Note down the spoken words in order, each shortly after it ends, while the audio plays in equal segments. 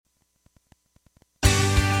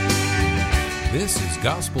This is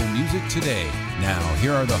Gospel Music Today. Now,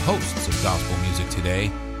 here are the hosts of Gospel Music Today,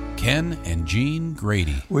 Ken and Jean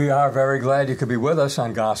Grady. We are very glad you could be with us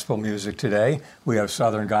on Gospel Music Today. We have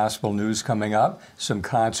Southern Gospel news coming up, some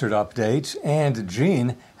concert updates, and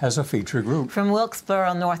Jean has a feature group. From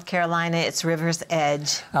Wilkesboro, North Carolina, it's River's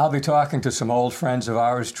Edge. I'll be talking to some old friends of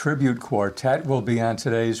ours. Tribute Quartet will be on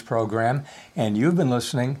today's program, and you've been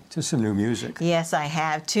listening to some new music. Yes, I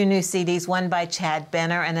have. 2 new CDs, one by Chad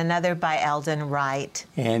Benner and another by Eldon Wright.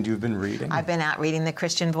 And you've been reading. I've been out reading the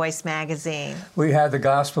Christian Voice magazine. We had the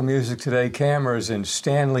Gospel Music Today cameras in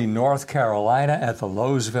Stanley, North Carolina at the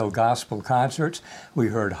Lowesville Gospel Concerts. We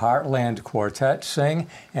heard Heartland Quartet sing,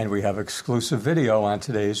 and we have exclusive video on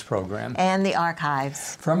today's program. And the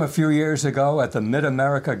archives. From a few years ago at the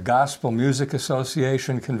Mid-America Gospel Music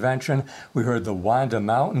Association Convention, we heard the Wanda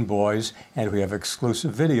Mountain Boys, and we have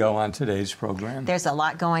exclusive video on today's program. There's a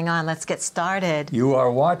lot going on. Let's get started. You are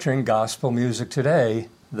watching Gospel Music Today.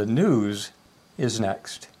 The news is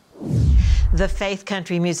next. The Faith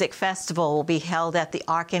Country Music Festival will be held at the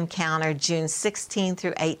Ark Encounter June 16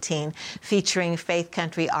 through 18, featuring faith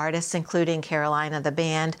country artists including Carolina the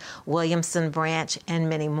Band, Williamson Branch, and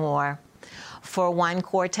many more. For One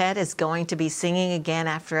Quartet is going to be singing again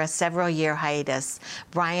after a several-year hiatus.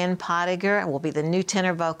 Brian Pottinger will be the new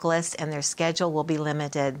tenor vocalist, and their schedule will be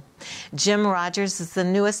limited. Jim Rogers is the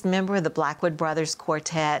newest member of the Blackwood Brothers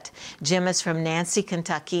Quartet. Jim is from Nancy,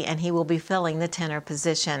 Kentucky, and he will be filling the tenor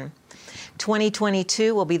position.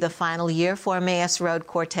 2022 will be the final year for Emmaus Road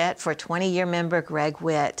Quartet for 20-year member Greg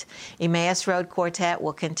Witt. Emmaus Road Quartet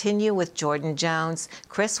will continue with Jordan Jones,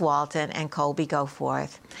 Chris Walton, and Colby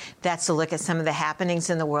Goforth. That's a look at some of the happenings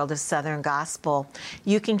in the world of Southern Gospel.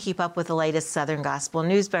 You can keep up with the latest Southern Gospel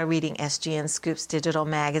news by reading SGN Scoops Digital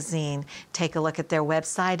Magazine. Take a look at their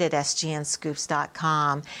website at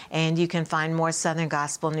sgnscoops.com, and you can find more Southern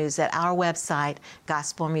Gospel news at our website,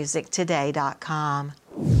 gospelmusictoday.com.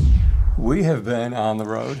 We have been on the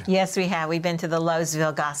road. Yes, we have. We've been to the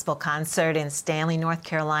Lowesville Gospel Concert in Stanley, North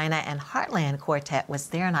Carolina, and Heartland Quartet was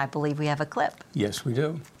there, and I believe we have a clip. Yes, we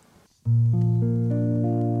do.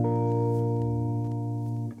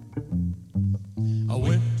 I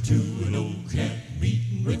went to an old camp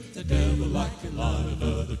meeting with the devil like a lot of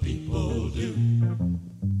other people do.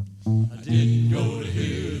 I didn't go to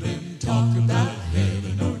hear them talk about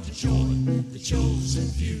heaven or to join the chosen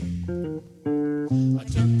few. I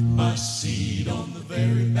took my seat on the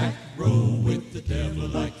very back row with the devil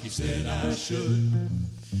like he said I should.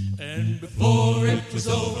 And before it was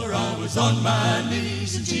over, I was on my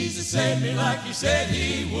knees, and Jesus saved me like he said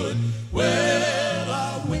he would. Well,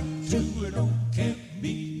 I went to an old camp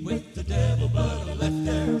meeting with the devil, but I left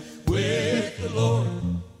there with the Lord.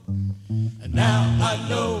 And now I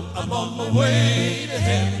know I'm on my way to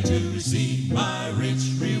heaven to receive my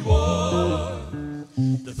rich reward.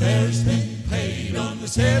 The fare's been paid on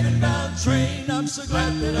this heaven-bound train. I'm so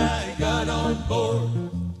glad that I got on board.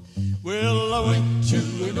 Well, I went to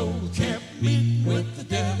an old camp meeting with the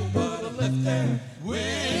devil, but I left there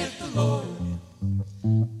with the Lord.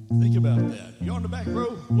 Think about that. You're on the back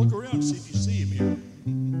row, look around and see if you see him here.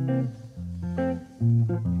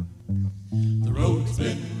 The road's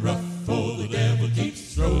been rough, for the devil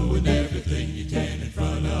keeps throwing everything he can in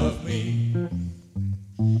front of me.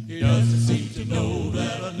 He doesn't seem to know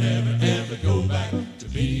that I'll never ever go back to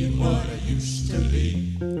being what I used to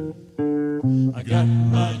be. I got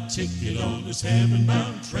my ticket on this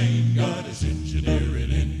heaven-bound train, got his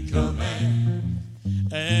engineering in command.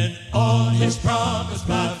 And on his promise,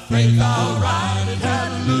 by faith I'll ride it,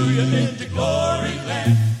 hallelujah, into glory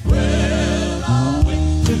land. Well, I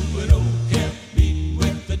went to an old camp meeting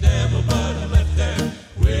with the devil, but I left there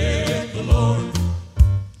with the Lord.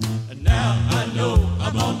 And now I know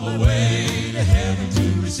I'm on my way to heaven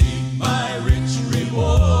to receive my rich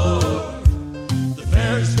reward. The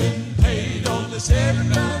fare's been paid on this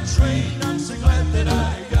heaven-bound train. I'm so glad that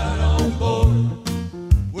I got on board.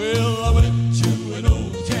 Well, I went to an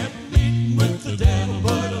old camp meeting with the devil,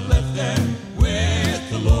 but I left there with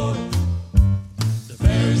the Lord. The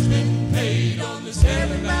fare's been paid on this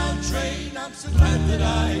heaven-bound train. I'm so glad that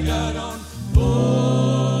I got on board.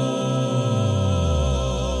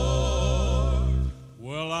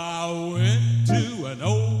 Well, I went to an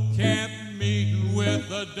old camp meeting with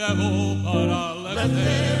the devil, but I left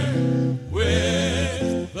there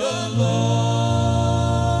with the Lord.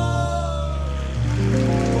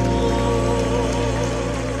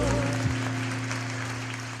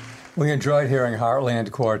 We enjoyed hearing Heartland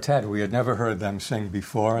Quartet. We had never heard them sing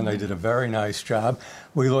before, and they did a very nice job.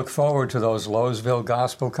 We look forward to those Lowesville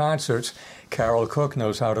gospel concerts. Carol Cook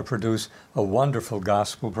knows how to produce a wonderful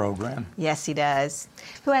gospel program. Yes, he does.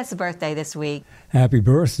 Who has a birthday this week? Happy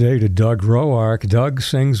birthday to Doug Roark. Doug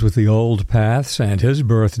sings with the Old Paths, and his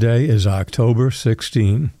birthday is October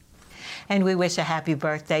 16. And we wish a happy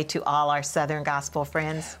birthday to all our Southern Gospel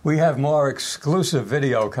friends. We have more exclusive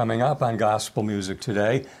video coming up on Gospel Music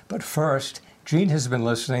Today, but first, Jean has been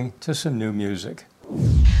listening to some new music.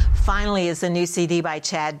 Finally is a new CD by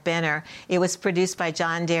Chad Benner. It was produced by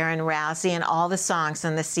John Darren Rousey, and all the songs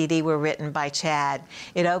on the CD were written by Chad.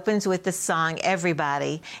 It opens with the song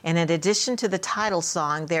Everybody, and in addition to the title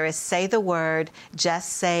song, there is Say the Word,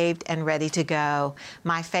 Just Saved, and Ready to Go.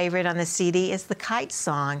 My favorite on the CD is the Kite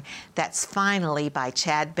song. That's Finally by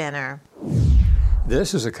Chad Benner.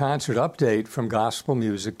 This is a concert update from Gospel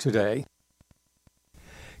Music Today.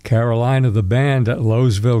 Carolina the Band at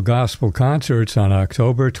Lowesville Gospel Concerts on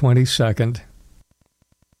October 22nd.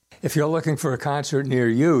 If you're looking for a concert near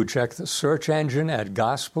you, check the search engine at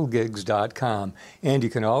gospelgigs.com. And you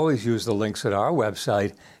can always use the links at our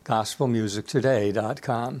website,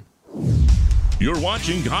 gospelmusictoday.com. You're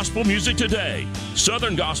watching Gospel Music Today.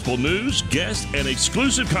 Southern gospel news, guests, and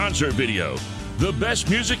exclusive concert video. The best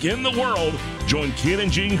music in the world. Join Ken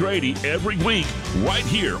and Jean Grady every week right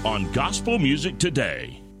here on Gospel Music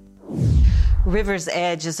Today. River's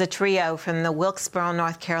Edge is a trio from the Wilkesboro,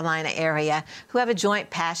 North Carolina area who have a joint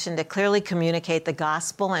passion to clearly communicate the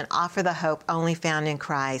gospel and offer the hope only found in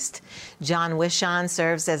Christ. John Wishon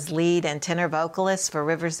serves as lead and tenor vocalist for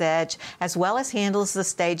River's Edge, as well as handles the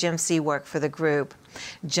stage MC work for the group.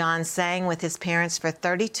 John sang with his parents for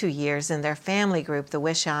 32 years in their family group, the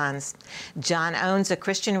Wishons. John owns a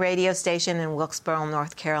Christian radio station in Wilkesboro,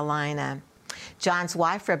 North Carolina. John's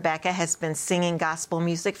wife, Rebecca, has been singing gospel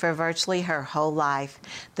music for virtually her whole life.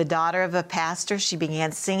 The daughter of a pastor, she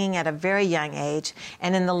began singing at a very young age,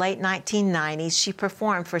 and in the late 1990s, she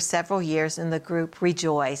performed for several years in the group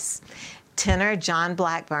Rejoice. Tenor John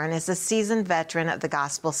Blackburn is a seasoned veteran of the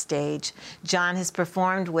gospel stage. John has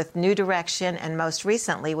performed with New Direction and most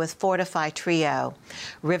recently with Fortify Trio.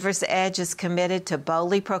 River's Edge is committed to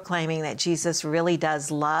boldly proclaiming that Jesus really does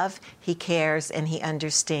love, he cares, and he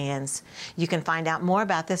understands. You can find out more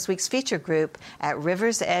about this week's feature group at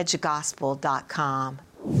riversedgegospel.com.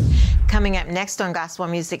 Coming up next on Gospel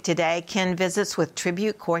Music Today, Ken visits with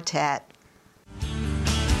Tribute Quartet.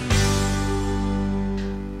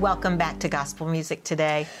 Welcome back to Gospel Music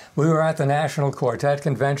Today. We were at the National Quartet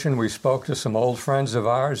Convention. We spoke to some old friends of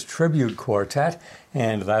ours, Tribute Quartet,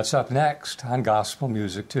 and that's up next on Gospel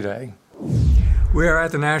Music Today. We are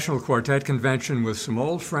at the National Quartet Convention with some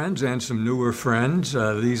old friends and some newer friends.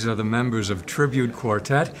 These are the members of Tribute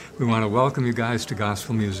Quartet. We want to welcome you guys to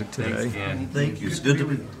Gospel Music Today. Thanks, Ken. Thank you. It's good to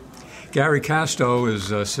be here. Gary Casto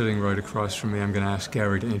is sitting right across from me. I'm going to ask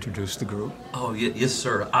Gary to introduce the group. Oh, yes,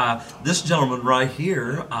 sir. This gentleman right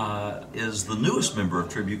here is the newest member of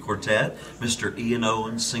Tribute Quartet. Mr. Ian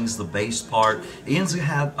Owens sings the bass part. Ian's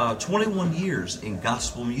had 21 years in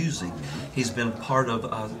gospel music. He's been part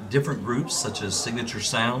of different groups such as Signature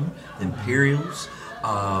Sound, Imperials,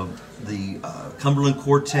 the Cumberland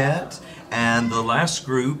Quartet, and the last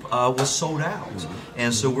group was Sold Out.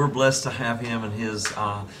 And so we're blessed to have him and his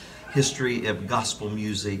history of gospel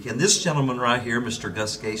music. And this gentleman right here, Mr.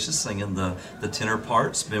 Gus Gase, is singing the tenor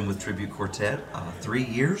parts, been with Tribute Quartet 3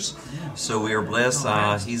 years. So we are blessed.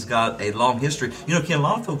 He's got a long history. You know, Ken, a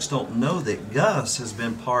lot of folks don't know that Gus has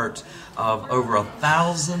been part of over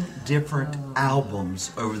 1,000 different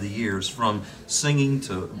albums over the years, from singing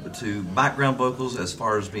to background vocals, as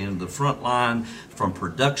far as being the front line, from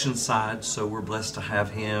production side. So we're blessed to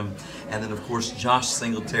have him. And then, of course, Josh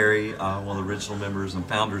Singletary, one of the original members and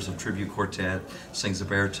founders of Tribute Quartet, sings the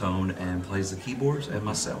baritone and plays the keyboards, and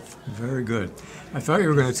myself. Very good. I thought you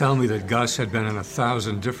were going to tell me that Gus had been in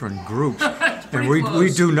 1,000 different groups. And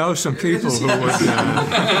we do know some people who would...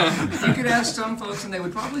 You could ask some folks and they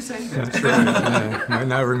would probably say that. That's right. Yeah. Might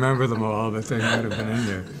not remember them all, but they might have been in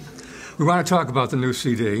there. We want to talk about the new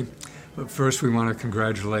CD, but first we want to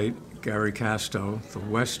congratulate Gary Casto, the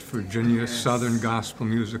West Virginia Southern Gospel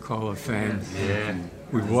Music Hall of Fame. Yeah.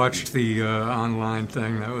 We watched the online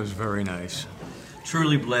thing. That was very nice.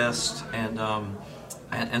 Truly blessed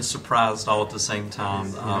and surprised all at the same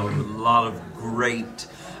time. A lot of great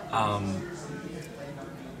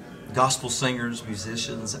gospel singers,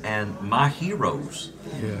 musicians, and my heroes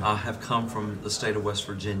have come from the state of West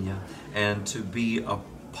Virginia. And to be a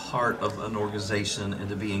part of an organization and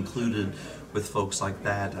to be included with folks like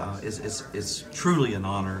that is truly an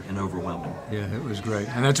honor and overwhelming. Yeah, it was great.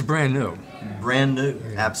 And that's brand new. Brand new,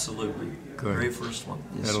 absolutely. Good. Very first one.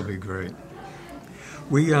 Yes, That'll sir. be great.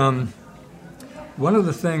 We, one of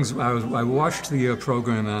the things, I watched the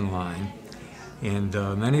program online, and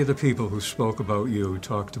many of the people who spoke about you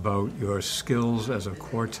talked about your skills as a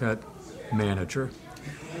quartet manager.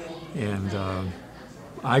 And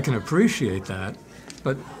I can appreciate that,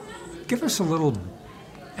 but give us a little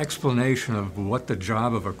explanation of what the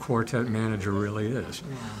job of a quartet manager really is.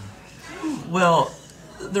 Well,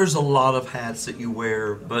 there's a lot of hats that you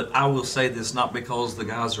wear, but I will say this not because the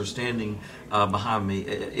guys are standing behind me.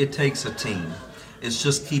 It takes a team. It's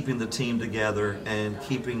just keeping the team together and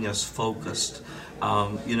keeping us focused.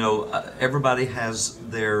 Everybody has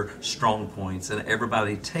their strong points, and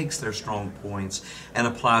everybody takes their strong points and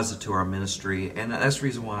applies it to our ministry. And that's the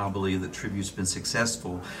reason why I believe that Tribute's been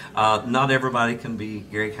successful. Not everybody can be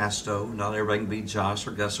Gary Casto. Not everybody can be Josh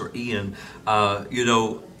or Gus or Ian.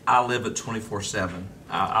 I live it 24/7.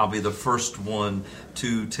 I'll be the first one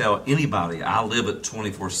to tell anybody I live it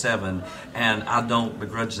 24/7, and I don't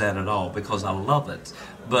begrudge that at all because I love it.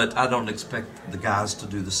 But I don't expect the guys to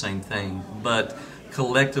do the same thing. But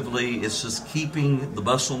collectively, it's just keeping the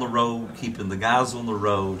bus on the road, keeping the guys on the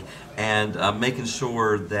road, and making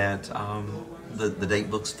sure that the date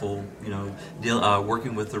book's full.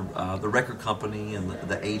 Working with the record company and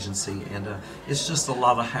the agency, and it's just a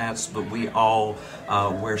lot of hats. But we all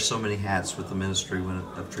wear so many hats with the ministry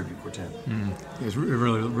of Tribute Quartet. It's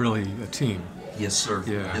really a team. Yes, sir.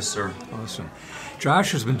 Yeah. Yes, sir. Awesome.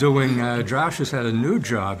 Josh has been doing. Josh has had a new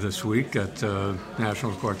job this week at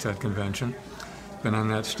National Quartet Convention. Been on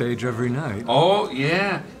that stage every night. Oh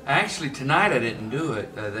yeah, actually tonight I didn't do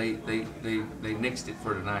it. They nixed it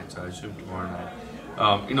for tonight, so I assume tomorrow night.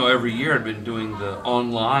 Every year I've been doing the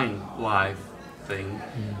online live thing,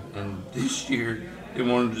 and this year they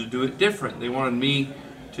wanted to do it different. They wanted me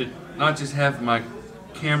to not just have my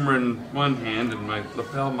camera in one hand and my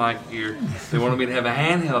lapel mic here. They wanted me to have a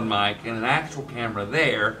handheld mic and an actual camera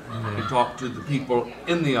there and talk to the people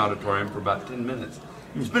in the auditorium for about 10 minutes.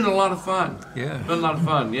 It's been a lot of fun. Yeah. It's been a lot of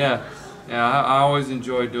fun, yeah. I always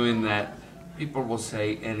enjoy doing that. People will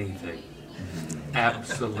say anything.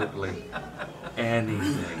 Absolutely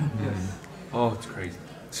anything. Oh, it's crazy.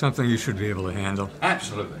 Something you should be able to handle.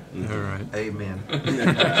 Absolutely. All right. Amen.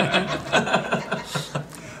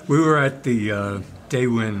 We were at the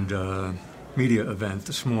Daywind media event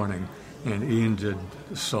this morning, and Ian did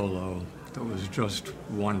a solo that was just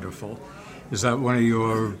wonderful. Is that one of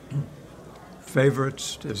your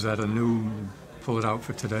favorites? Is that a new pull it out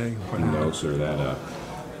for today? No, sir.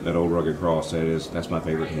 That old rugged cross, that's my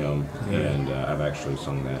favorite hymn, and I've actually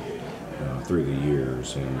sung that through the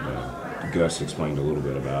years. And Gus explained a little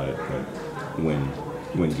bit about it, but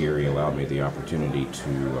when Gary allowed me the opportunity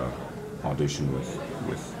to audition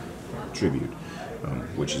with Tribute,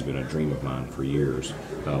 which has been a dream of mine for years,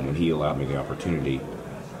 when he allowed me the opportunity,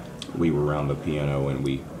 we were around the piano and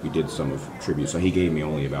we did some of Tribute. So he gave me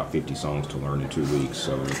only about 50 songs to learn in 2 weeks.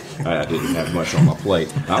 So I didn't have much on my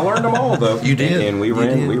plate. I learned them all though. You did. And we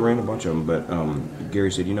ran a bunch of them. But Gary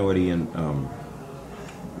said, "You know what, Ian?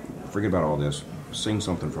 Forget about all this. Sing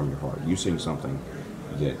something from your heart. You sing something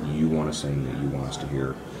that you want to sing, that you want us to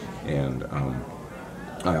hear." And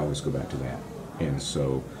I always go back to that. And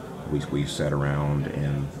so we sat around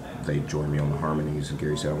and they joined me on the harmonies. And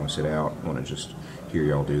Gary said, "I want to sit out. I want to just hear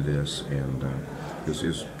y'all do this," and it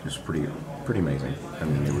was pretty amazing. I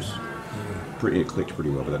mean, it clicked pretty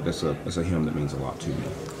well. But that's a hymn that means a lot to me.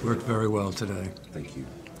 Worked very well today. Thank you.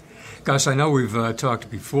 Gus, I know we've talked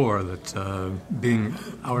before that being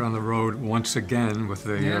out on the road once again with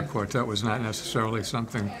the quartet was not necessarily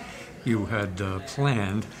something you had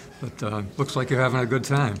planned, but looks like you're having a good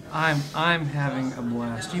time. I'm having a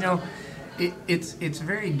blast. It's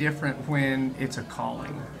very different when it's a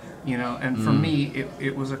calling. And for me,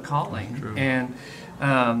 it was a calling. True. And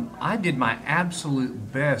I did my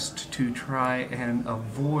absolute best to try and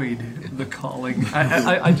avoid the calling.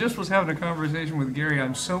 I just was having a conversation with Gary.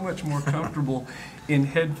 I'm so much more comfortable in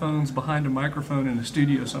headphones behind a microphone in a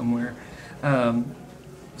studio somewhere.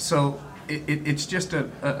 So it's just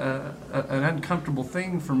an uncomfortable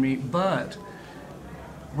thing for me. But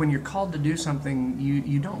when you're called to do something,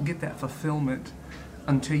 you don't get that fulfillment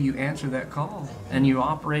until you answer that call and you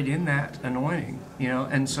operate in that anointing,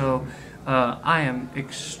 and so I am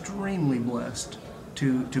extremely blessed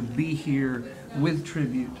to be here with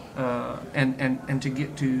Tribute and to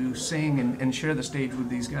get to sing and share the stage with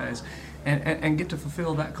these guys and get to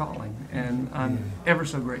fulfill that calling, and I'm ever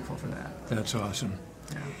so grateful for that. That's awesome.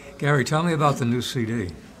 Gary, tell me about the new CD.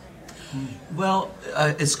 Well,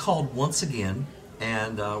 it's called Once Again,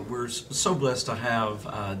 and we're so blessed to have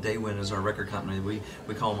Daywin as our record company.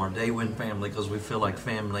 We call them our Daywin family because we feel like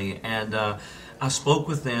family. And I spoke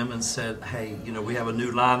with them and said, hey, we have a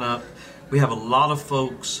new lineup. We have a lot of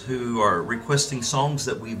folks who are requesting songs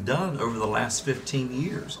that we've done over the last 15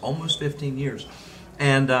 years, almost 15 years.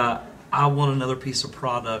 And I want another piece of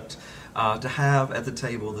product to have at the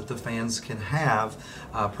table that the fans can have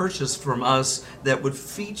purchased from us that would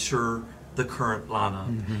feature the current lineup.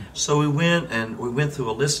 Mm-hmm. So we went through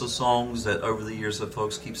a list of songs that over the years that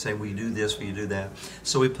folks keep saying, will you do this, will you do that?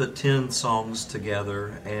 So we put 10 songs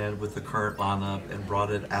together and with the current lineup and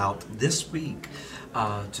brought it out this week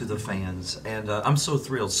to the fans. And I'm so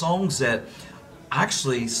thrilled. Songs that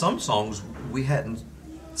actually, some songs we hadn't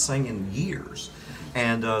sang in years.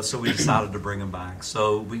 And so we decided to bring them back.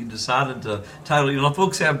 So we decided to title,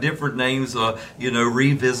 folks have different names,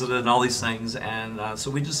 revisited and all these things. And so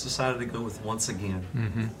we just decided to go with Once Again.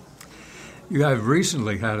 Mm-hmm. You have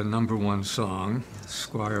recently had a #1 song,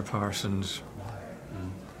 Squire Parsons'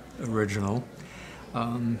 original.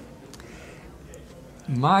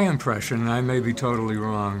 My impression, and I may be totally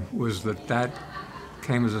wrong, was that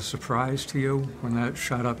came as a surprise to you when that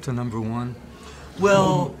shot up to #1?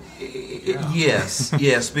 Well,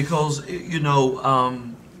 yes, because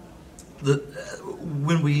when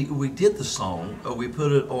we did the song, we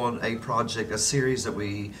put it on a project, a series that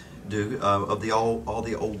we do of all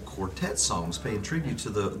the old quartet songs, paying tribute to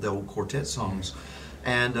the old quartet songs,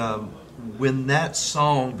 and when that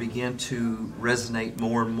song began to resonate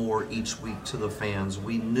more and more each week to the fans,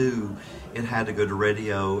 we knew it had to go to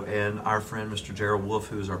radio. And our friend Mr. Gerald Wolf,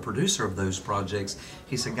 who is our producer of those projects,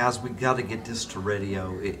 he said, guys, we've got to get this to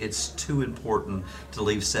radio. It's too important to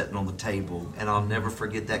leave sitting on the table. And I'll never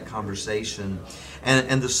forget that conversation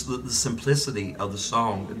and the simplicity of the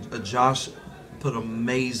song. Josh put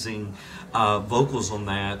amazing vocals on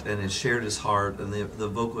that, and it shared his heart, and the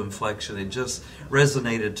vocal inflection, it just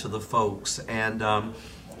resonated to the folks. And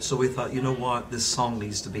so we thought, you know what, this song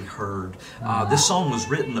needs to be heard. This song was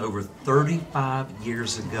written over 35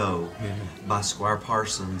 years ago by Squire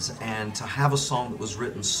Parsons, and to have a song that was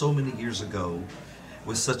written so many years ago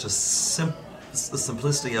with such a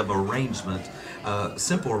simplicity of arrangement,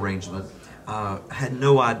 simple arrangement, had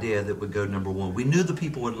no idea that would go #1. We knew the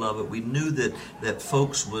people would love it. We knew that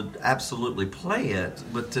folks would absolutely play it,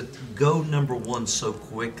 but to go #1 so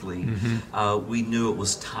quickly, we knew it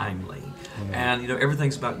was timely. And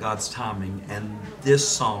everything's about God's timing. And this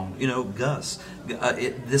song, Gus,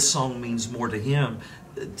 this song means more to him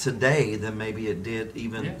today than maybe it did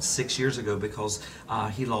even 6 years ago, because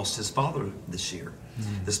he lost his father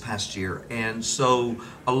this past year. And so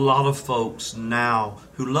a lot of folks now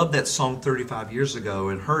who loved that song 35 years ago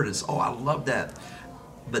and heard it, I love that,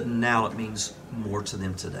 but now it means more to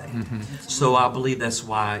them today. So I believe that's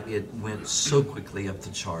why it went so quickly up the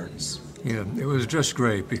charts. Yeah, it was just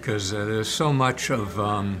great, because there's so much of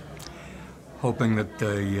hoping that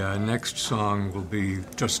the next song will be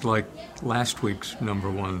just like last week's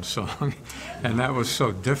 #1 song, and that was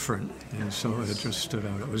so different, and so it just stood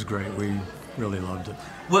out. It was great. We really loved it.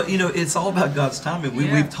 Well, it's all about God's timing.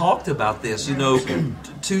 We've talked about this,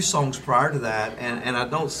 2 songs prior to that, and I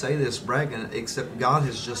don't say this bragging, except God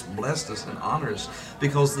has just blessed us and honored us,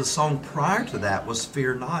 because the song prior to that was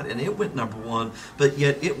Fear Not, and it went #1, but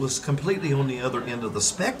yet it was completely on the other end of the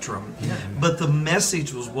spectrum. But the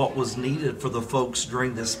message was what was needed for the folks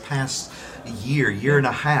during this past year and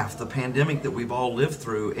a half, the pandemic that we've all lived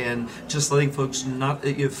through, and just letting folks not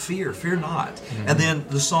fear not. And then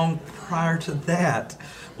the song prior to that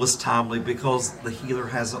was timely, because the healer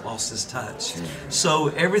hasn't lost his touch. So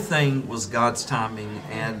everything was God's timing,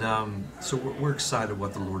 and so we're excited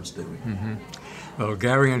what the Lord's doing. Well,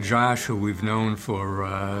 Gary and Josh, who we've known for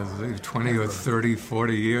 20 or 30,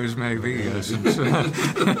 40 years maybe, since, and,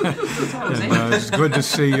 it's good to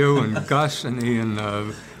see you. And Gus and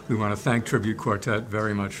Ian, we want to thank Tribute Quartet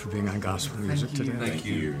very much for being on Gospel Music today. Thank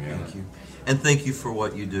you. And thank you for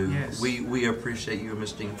what you do. We appreciate you,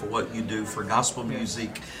 Miss Dean, for what you do for gospel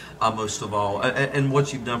music, most of all, and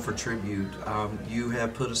what you've done for Tribute. You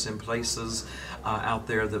have put us in places out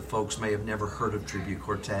there that folks may have never heard of Tribute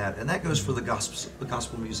Quartet, and that goes for the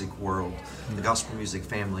gospel music world, the gospel music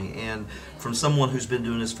family. And from someone who's been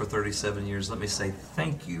doing this for 37 years, let me say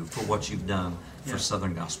thank you for what you've done for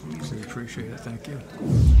Southern gospel music. We appreciate it. Thank you.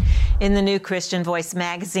 In the new Christian Voice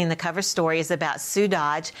magazine, the cover story is about Sue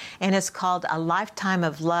Dodge and is called A Lifetime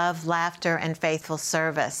of Love, Laughter, and Faithful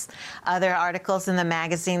Service. Other articles in the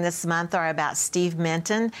magazine this month are about Steve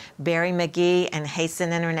Minton, Barry McGee, and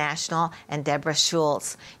Hasten International, and Deborah Barbara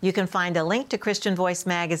Schultz. You can find a link to Christian Voice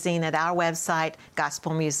magazine at our website,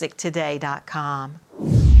 gospelmusictoday.com.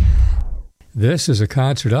 This is a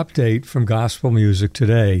concert update from Gospel Music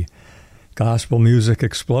Today. Gospel music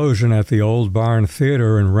explosion at the Old Barn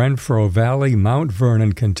Theater in Renfro Valley, Mount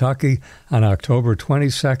Vernon, Kentucky on October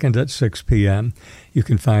 22nd at 6 p.m. You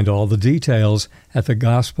can find all the details at the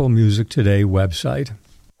Gospel Music Today website.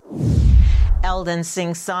 Eldon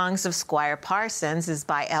Sings Songs of Squire Parsons is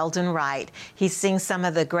by Eldon Wright. He sings some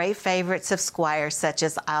of the great favorites of Squire, such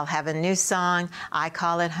as I'll Have a New Song, I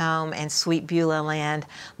Call It Home, and Sweet Beulah Land.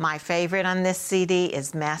 My favorite on this CD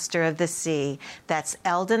is Master of the Sea. That's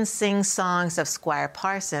Eldon Sings Songs of Squire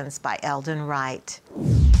Parsons by Eldon Wright.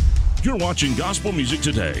 You're watching Gospel Music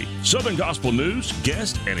Today. Southern Gospel news,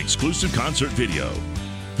 guest, and exclusive concert video.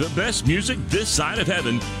 The best music this side of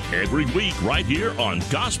heaven every week right here on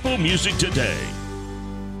Gospel Music Today.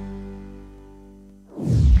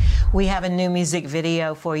 We have a new music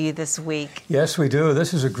video for you this week. Yes, we do.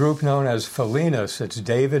 This is a group known as Felinas. It's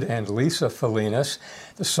David and Lisa Felinas.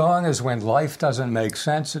 The song is When Life Doesn't Make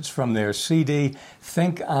Sense. It's from their CD,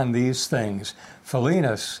 Think on These Things.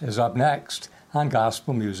 Felinas is up next on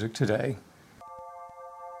Gospel Music Today.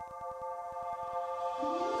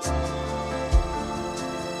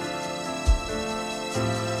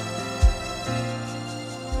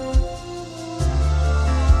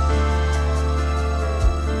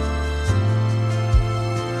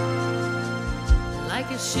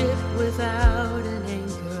 Ship without an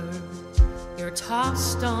anchor, you're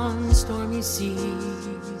tossed on stormy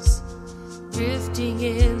seas, drifting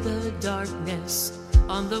in the darkness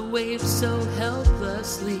on the waves so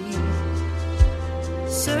helplessly,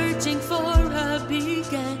 searching for a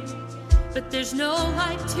beacon, but there's no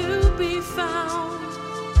light to be found,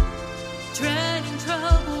 treading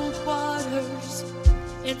troubled waters,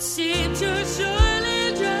 it seems you're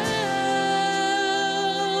surely drowned.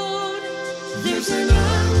 There's an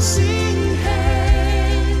unseen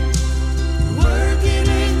hand working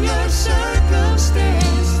in your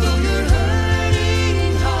circumstance, though your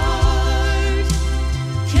hurting heart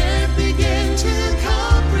can't begin to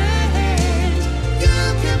comprehend.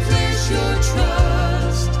 You can place your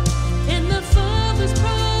trust in the Father's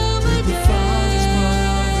providence.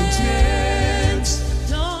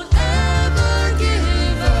 Don't ever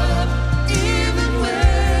give up, even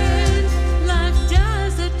when life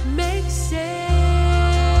doesn't make sense.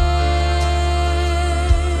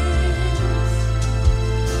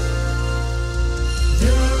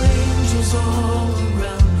 All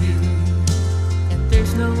around you, and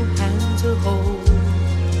there's no hand to hold.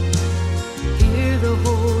 Hear the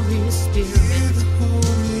Holy Spirit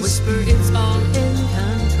whisper, it's all in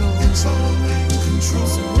control. It's all in control.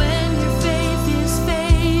 So when your faith is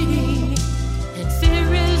fading and fear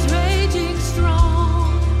is raging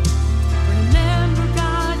strong, remember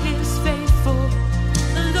God is faithful,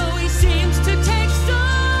 though He seems to take so long.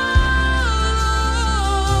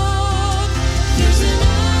 There's an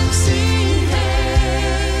unseen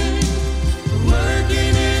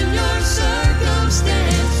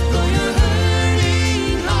circumstance, though your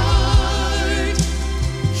hurting heart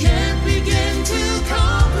can't begin to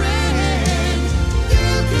comprehend.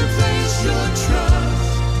 You can place your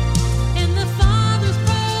trust in the Father's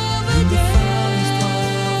providence.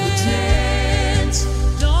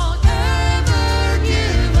 Don't ever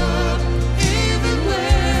give up, even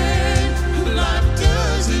when life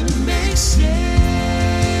doesn't make sense.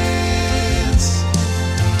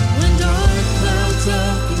 When dark clouds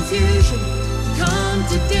of confusion come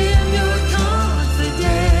to dim your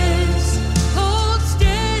confidence, hold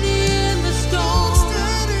steady in the storm. Hold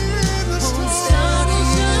steady in the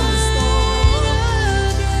storm.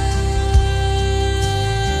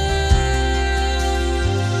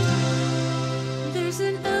 There's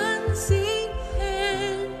an unseen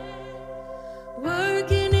hand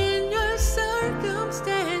working in your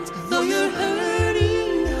circumstance, though your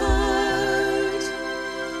hurting heart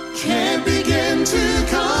can't begin to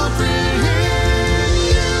comprehend.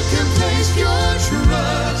 You can place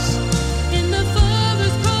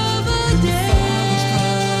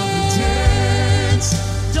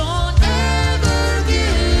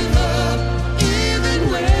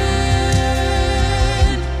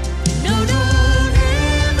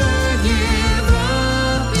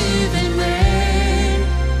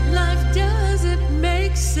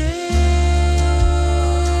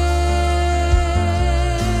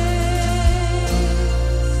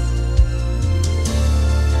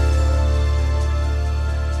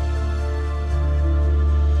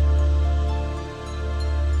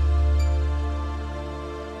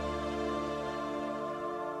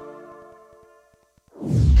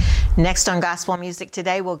Next on Gospel Music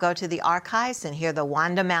Today, we'll go to the archives and hear the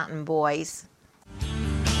Wanda Mountain Boys.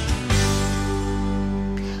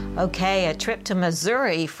 Okay, a trip to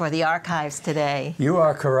Missouri for the archives today. You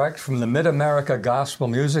are correct. From the Mid-America Gospel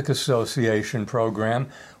Music Association program,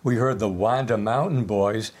 we heard the Wanda Mountain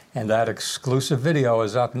Boys, and that exclusive video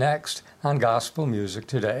is up next on Gospel Music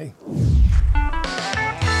Today.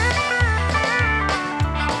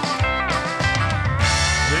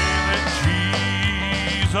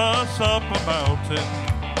 Jesus up a mountain,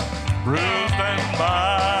 bruised and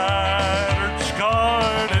battered,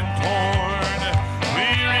 scarred and torn,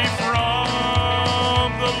 weary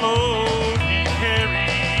from the load he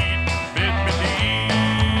carried, bit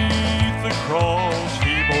beneath the cross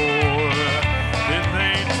he bore. Then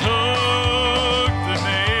they took the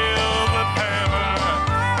nail and hammer,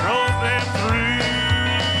 drove them through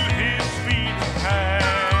his feet and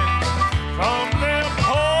hands. From them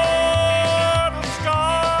poured a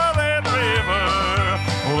scarlet river,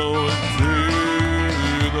 flowing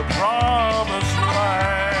through the promised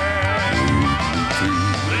land.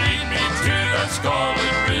 Lead me to that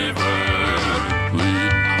scarlet river.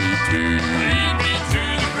 Lead me to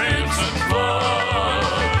the crimson flood,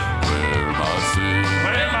 where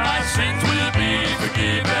my sins will be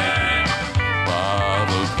forgiven by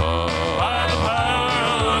the power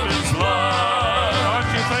of His blood. Aren't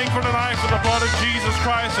you thankful tonight for the blood of Jesus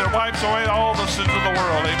Christ that wipes away all the sins of the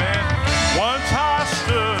world? Amen. Once I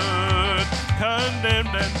stood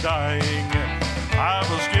condemned and dying, I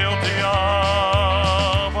was guilty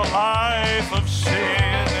of a life of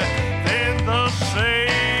sin. Then the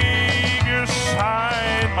Savior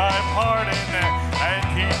signed my pardon, and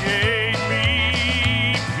He gave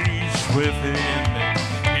me peace within.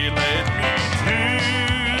 He led me to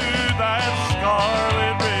that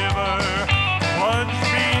scarlet river, plunged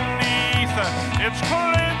beneath its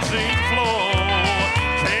cleansing flow,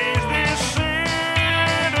 changed this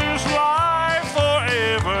sinner's life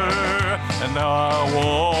forever, and now I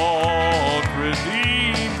walk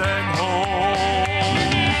redeemed and whole.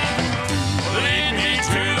 Lead me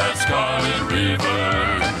to that scarlet river.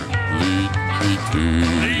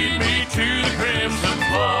 Lead me to the crimson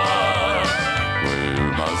flood,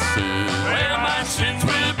 where my sins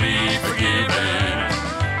will be forgiven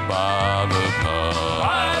by the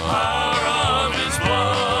power of His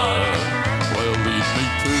blood. Well, lead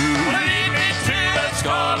me to that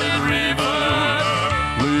scarlet river.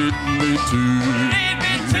 Lead me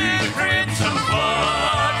to the crimson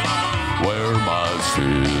flood, where my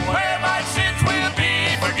sins will be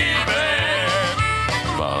forgiven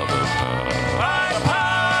by the power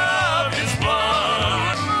of His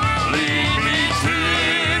blood. Lead me to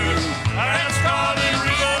that scarlet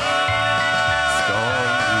river.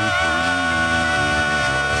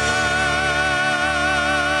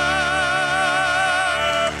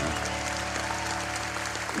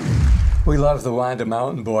 We love the Wanda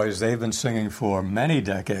Mountain Boys. They've been singing for many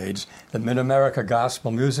decades. The Mid-America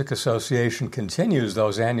Gospel Music Association continues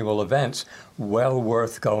those annual events, well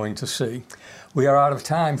worth going to see. We are out of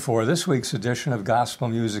time for this week's edition of Gospel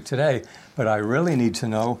Music Today, but I really need to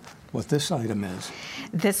know what this item is.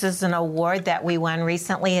 This is an award that we won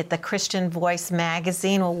recently at the Christian Voice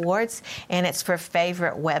Magazine Awards, and it's for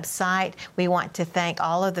favorite website. We want to thank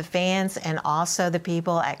all of the fans and also the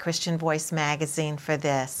people at Christian Voice Magazine for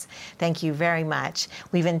this. Thank you very much.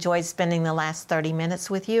 We've enjoyed spending the last 30 minutes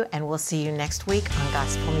with you, and we'll see you next week on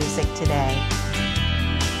Gospel Music Today.